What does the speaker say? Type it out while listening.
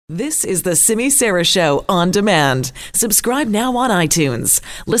This is the Simi Sara Show on demand. Subscribe now on iTunes.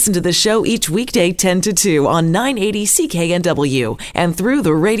 Listen to the show each weekday 10 to 2 on 980 CKNW and through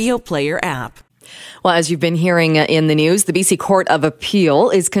the Radio Player app. Well, as you've been hearing in the news, the BC Court of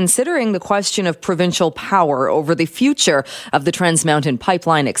Appeal is considering the question of provincial power over the future of the Trans Mountain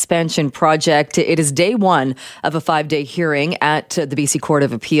Pipeline expansion project. It is day one of a 5-day hearing at the BC Court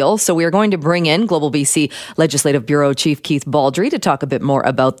of Appeal. So we are going to bring in Global BC Legislative Bureau Chief Keith Baldry to talk a bit more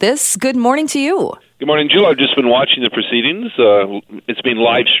about this. Good morning to you. Good morning, Jill. I've just been watching the proceedings. It's been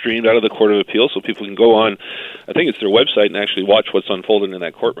live streamed out of the Court of Appeal, so people can go on, I think it's their website, and actually watch what's unfolding in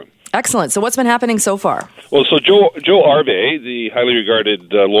that courtroom. Excellent. So what's been happening so far? Well, so Joe Arve, the highly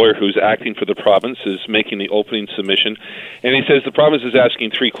regarded lawyer who's acting for the province, is making the opening submission, and he says the province is asking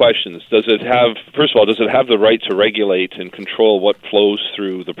three questions. First of all, does it have the right to regulate and control what flows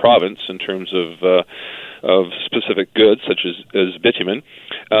through the province in terms of specific goods, such as bitumen?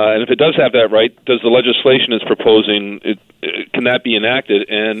 And if it does have that right, does the legislation it's proposing, can that be enacted?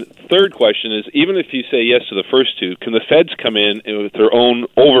 And third question is, even if you say yes to the first two, can the feds come in with their own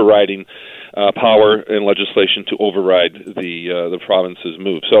overriding power and legislation to override the province's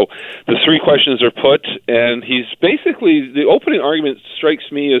move? So the three questions are put, and he's basically, the opening argument strikes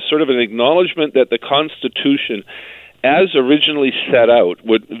me as sort of an acknowledgement that the Constitution, as originally set out,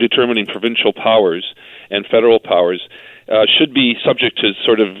 with determining provincial powers and federal powers, should be subject to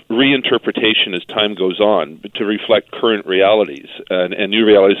sort of reinterpretation as time goes on to reflect current realities and new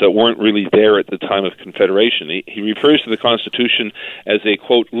realities that weren't really there at the time of Confederation. He refers to the Constitution as a,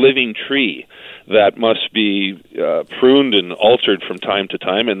 quote, living tree that must be pruned and altered from time to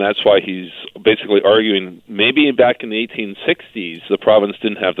time, and that's why he's basically arguing maybe back in the 1860s the province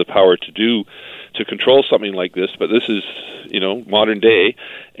didn't have the power to control something like this, but this is, modern day,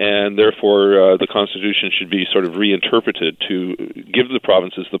 and therefore the Constitution should be sort of reinterpreted to give the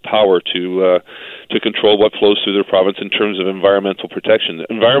provinces the power to control what flows through their province in terms of environmental protection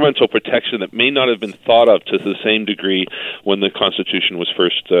that may not have been thought of to the same degree when the Constitution was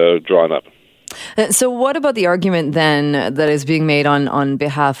first drawn up. So what about the argument then that is being made on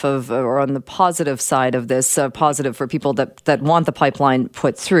behalf of, or on the positive side of this, positive for people that want the pipeline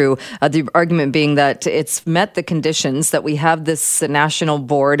put through, the argument being that it's met the conditions, that we have this national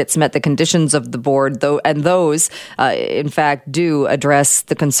board, it's met the conditions of the board, though, and those, in fact, do address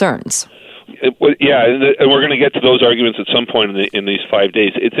the concerns? And we're going to get to those arguments at some point in these 5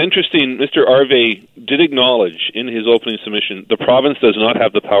 days. It's interesting, Mr. Arve did acknowledge in his opening submission the province does not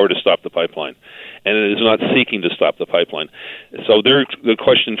have the power to stop the pipeline, and it is not seeking to stop the pipeline. So the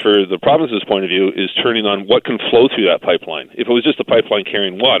question for the province's point of view is turning on what can flow through that pipeline. If it was just a pipeline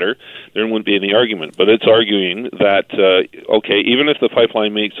carrying water, there wouldn't be any argument. But it's arguing that, even if the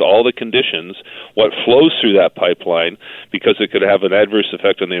pipeline meets all the conditions, what flows through that pipeline, because it could have an adverse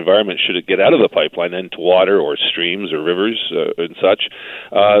effect on the environment should it get out of the pipeline into water or streams or rivers and such,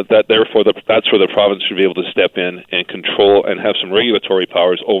 that therefore that's where the province should be able to step in and control and have some regulatory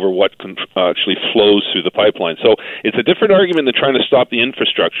powers over what actually flows through the pipeline. So it's a different argument than trying to stop the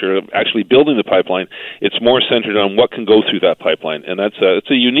infrastructure of actually building the pipeline. It's more centered on what can go through that pipeline, and it's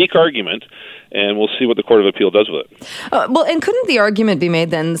a unique argument, and we'll see what the Court of Appeal does with it. And couldn't the argument be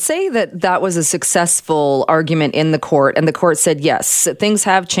made then, say that was a successful argument in the court, and the court said, yes, things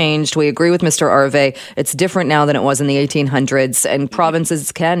have changed, we agree with Mr. Arve, it's different now than it was in the 1800s, and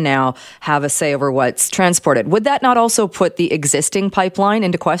provinces can now have a say over what's transported. Would that not also put the existing pipeline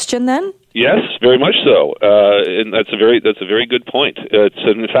into question then? Yes, very much so, and that's a very good point.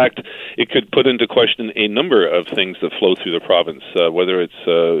 In fact, it could put into question a number of things that flow through the province, whether it's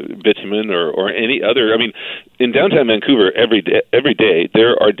bitumen or any other. I mean, in downtown Vancouver, every day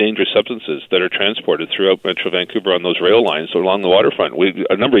there are dangerous substances that are transported throughout Metro Vancouver on those rail lines along the waterfront.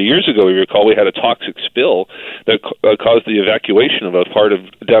 A number of years ago, we recall we had a toxic spill that caused the evacuation of a part of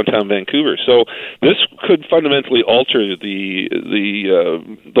downtown Vancouver. So this could fundamentally alter the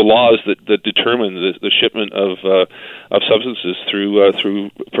laws that determine the shipment of substances through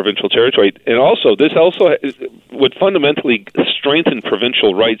provincial territory, and also this would fundamentally strengthen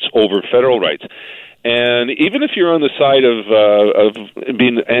provincial rights over federal rights. And even if you're on the side of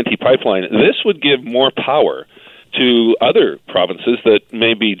being anti-pipeline, this would give more power to other provinces that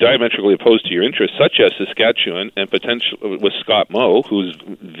may be diametrically opposed to your interests, such as Saskatchewan and potentially with Scott Moe, who's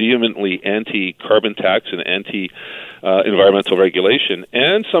vehemently anti-carbon tax and anti-environmental regulation,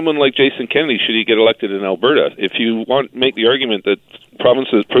 and someone like Jason Kennedy, should he get elected in Alberta. If you make the argument that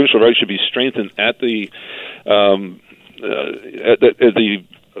provincial rights should be strengthened at the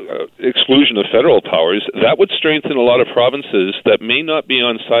exclusion of federal powers, that would strengthen a lot of provinces that may not be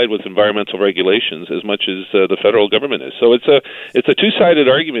on side with environmental regulations as much as the federal government is. So it's a two-sided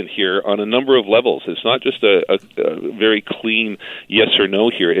argument here on a number of levels. It's not just a very clean yes or no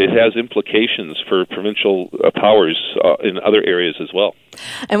here. It has implications for provincial powers in other areas as well.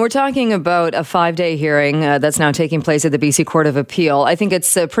 And we're talking about a 5-day hearing that's now taking place at the BC Court of Appeal. I think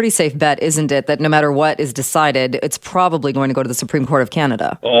it's a pretty safe bet, isn't it, that no matter what is decided, it's probably going to go to the Supreme Court of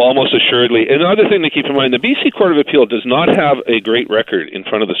Canada. Oh, almost assuredly. Another thing to keep in mind, the BC Court of Appeal does not have a great record in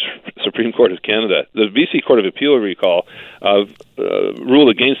front of the Supreme Court of Canada. The BC Court of Appeal, recall, ruled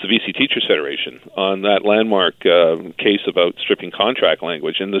against the BC Teachers Federation on that landmark case about stripping contract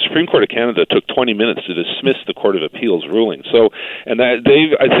language, and the Supreme Court of Canada took 20 minutes to dismiss the Court of Appeal's ruling. So, and that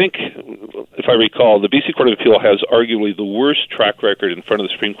I think, if I recall, the BC Court of Appeal has arguably the worst track record in front of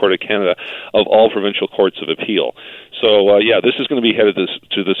the Supreme Court of Canada of all provincial courts of appeal. So, this is going to be headed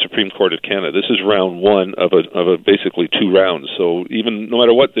to the Supreme Court of Canada. This is round one of a basically 2 rounds. So even no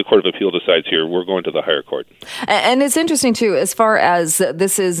matter what the Court of Appeal decides here, we're going to the higher court. And it's interesting, too, as far as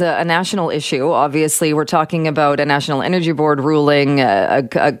this is a national issue. Obviously, we're talking about a National Energy Board ruling,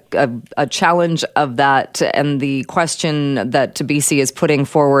 a challenge of that, and the question that BC is putting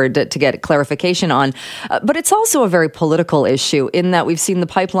forward to get clarification on. But it's also a very political issue in that we've seen the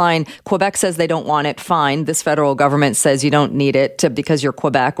pipeline. Quebec says they don't want it. Fine. This federal government says you don't need it because you're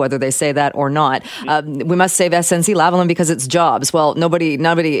Quebec, whether they say that or not. We must save SNC-Lavalin because it's jobs. Well, nobody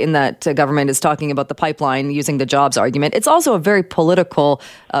in that government is talking about the pipeline using the jobs argument. It's also a very political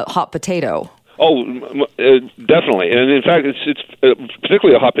hot potato. Oh, definitely. And in fact, it's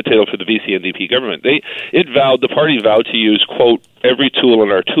particularly a hot potato for the BC NDP government. The party vowed to use, quote, every tool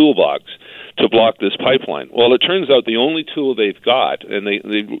in our toolbox to block this pipeline. Well, it turns out the only tool they've got, and they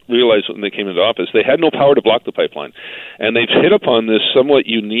realized when they came into office, they had no power to block the pipeline. And they've hit upon this somewhat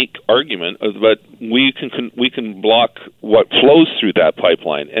unique argument that we can block what flows through that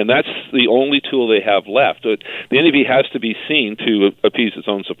pipeline. And that's the only tool they have left. The NDP has to be seen, to appease its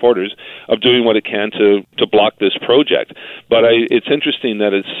own supporters, of doing what it can to block this project. But it's interesting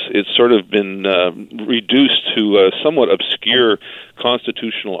that it's sort of been reduced to a somewhat obscure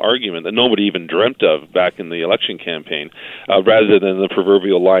constitutional argument that nobody even dreamt of back in the election campaign, rather than the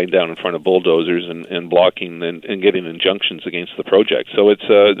proverbial lying down in front of bulldozers and blocking and getting injunctions against the project. So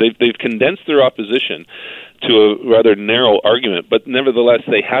they've condensed their opposition to a rather narrow argument, but nevertheless,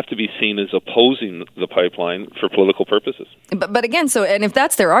 they have to be seen as opposing the pipeline for political purposes. But again, and if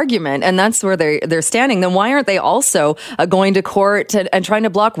that's their argument and that's where they're standing, then why aren't they also going to court and trying to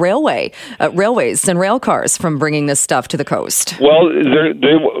block railways and rail cars from bringing this stuff to the coast? Well,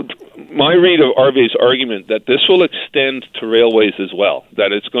 my read of Arve's argument that this will extend to railways as well,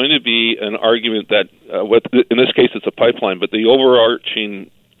 that it's going to be an argument that, in this case it's a pipeline, but the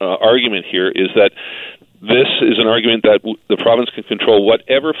overarching argument here is that this is an argument that the province can control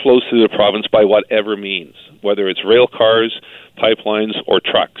whatever flows through the province by whatever means, whether it's rail cars, pipelines, or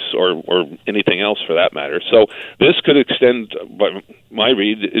trucks, or anything else for that matter. So this could extend, by my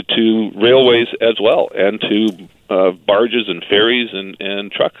read, to railways as well, and to barges and ferries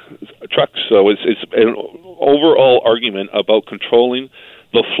and trucks. So it's an overall argument about controlling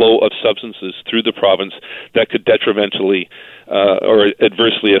the flow of substances through the province that could detrimentally or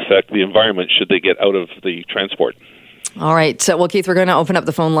adversely affect the environment should they get out of the transport. All right. Well, Keith, we're going to open up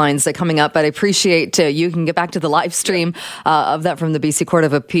the phone lines coming up, but I appreciate you can get back to the live stream of that from the BC Court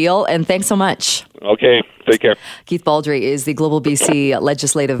of Appeal, and thanks so much. Okay. Take care. Keith Baldry is the Global BC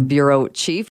Legislative Bureau Chief.